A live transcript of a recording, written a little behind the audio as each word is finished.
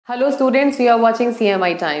Hello students, you are watching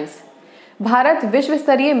CMI times. Bharat विश्व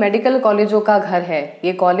स्तरीय medical कॉलेजों का घर है।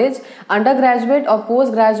 ये कॉलेज अंडर ग्रेजुएट और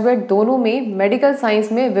पोस्ट ग्रेजुएट दोनों में मेडिकल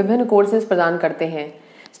साइंस में विभिन्न कोर्सेज प्रदान करते हैं।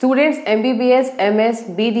 Students MBBS, MS,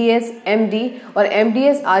 BDS, MD और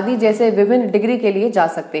MDS आदि जैसे विभिन्न डिग्री के लिए जा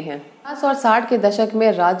सकते हैं। 50 और 60 के दशक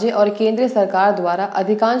में राज्य और केंद्रीय सरकार द्वारा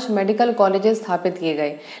अधिकांश मेडिकल कॉलेजेस स्थापित किए गए,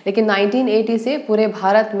 लेकिन 1980 से पूरे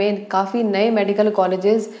भारत में काफ़ी नए मेडिकल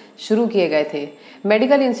कॉलेजेस शुरू किए गए थे।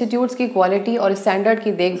 मेडिकल इंस्टीट्यूट्स की क्वालिटी और स्टैंडर्ड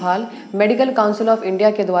की देखभाल मेडिकल काउंसिल ऑफ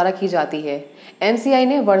इंडिया के द्वारा की जाती है। MCI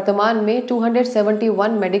ने वर्तमान में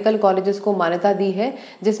 271 मेडिकल कॉलेजेस को मान्यता दी है,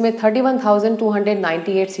 जिसमें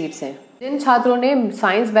 31,298 सीट्स हैं। जिन छात्रों ने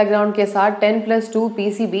साइंस बैकग्राउंड के साथ 10+2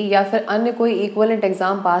 PCB या फिर अन्य कोई इक्विवेलेंट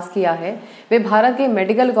एग्जाम पास किया है, वे भारत के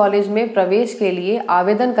मेडिकल कॉलेज में प्रवेश के लिए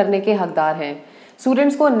आवेदन करने के हकदार हैं।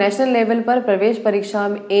 स्टूडेंट्स को नेशनल लेवल पर प्रवेश परीक्षा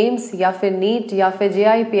में एम्स या फिर नीट या फिर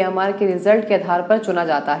JIPMR के रिजल्ट के आधार पर चुना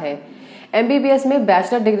जाता है। MBBS में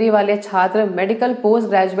बैचलर डिग्री वाले छात्र मेडिकल पोस्ट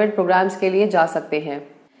ग्रेजुएट प्रोग्राम्स के लिए जा सकते हैं।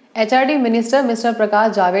 HRD minister mister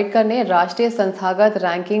Prakash Javadekar ने राष्ट्रीय संस्थागत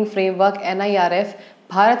ranking framework NIRF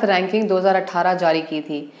Bharat ranking 2018 जारी की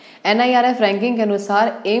थी। NIRF रैंकिंग के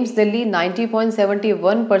अनुसार एम्स दिल्ली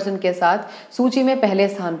 90.71% के साथ सूची में पहले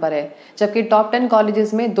स्थान पर है, जबकि टॉप 10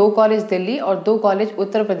 कॉलेजेस में 2 कॉलेज दिल्ली और 2 कॉलेज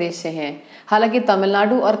उत्तर प्रदेश से हैं। हालांकि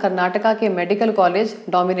तमिलनाडु और कर्नाटका के मेडिकल कॉलेज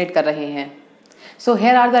डोमिनेट कर रहे हैं। So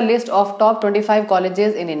here are the list of top 25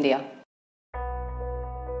 colleges in India.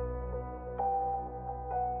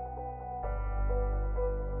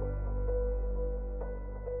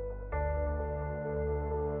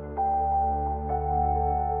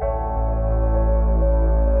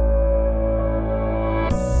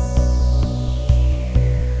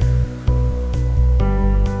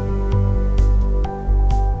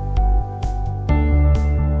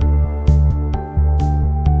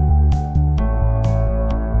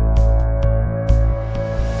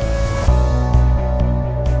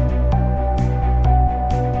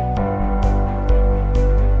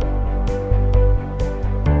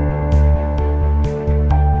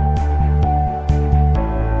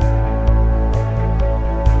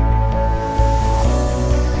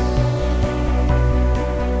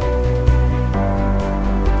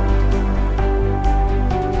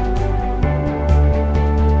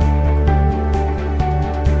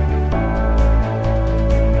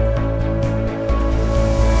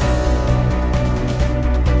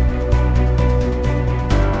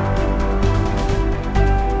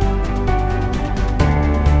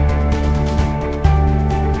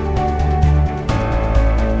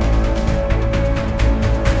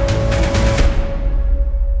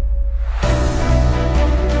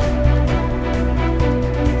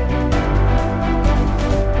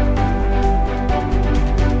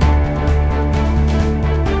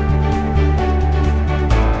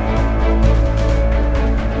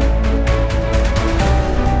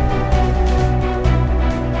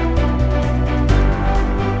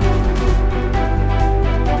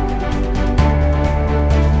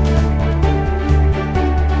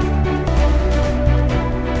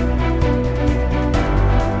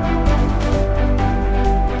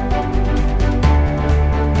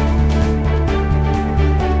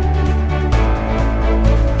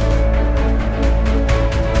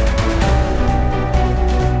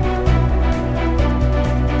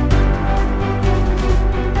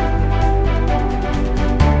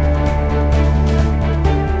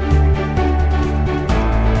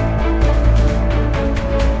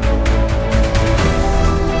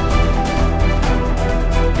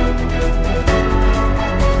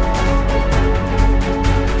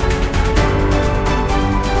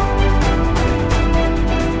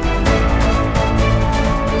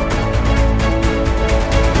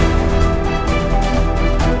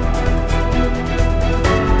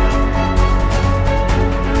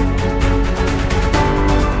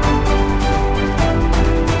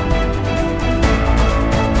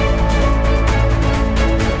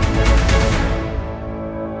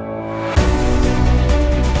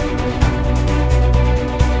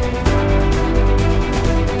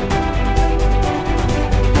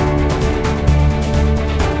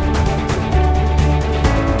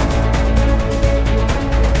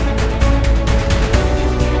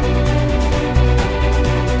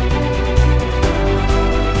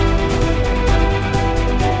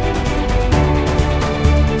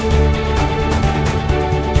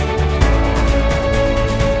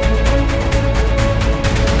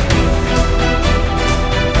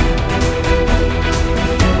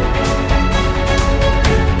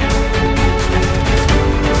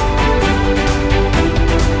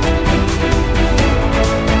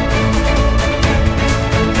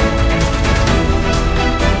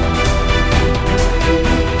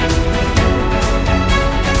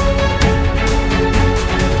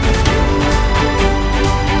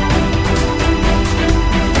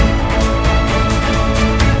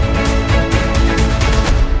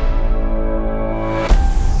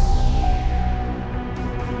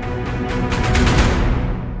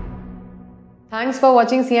 Thanks for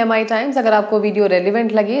watching CMI times. अगर आपको वीडियो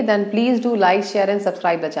रेलिवेंट लगे then please do like share and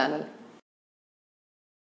subscribe the channel.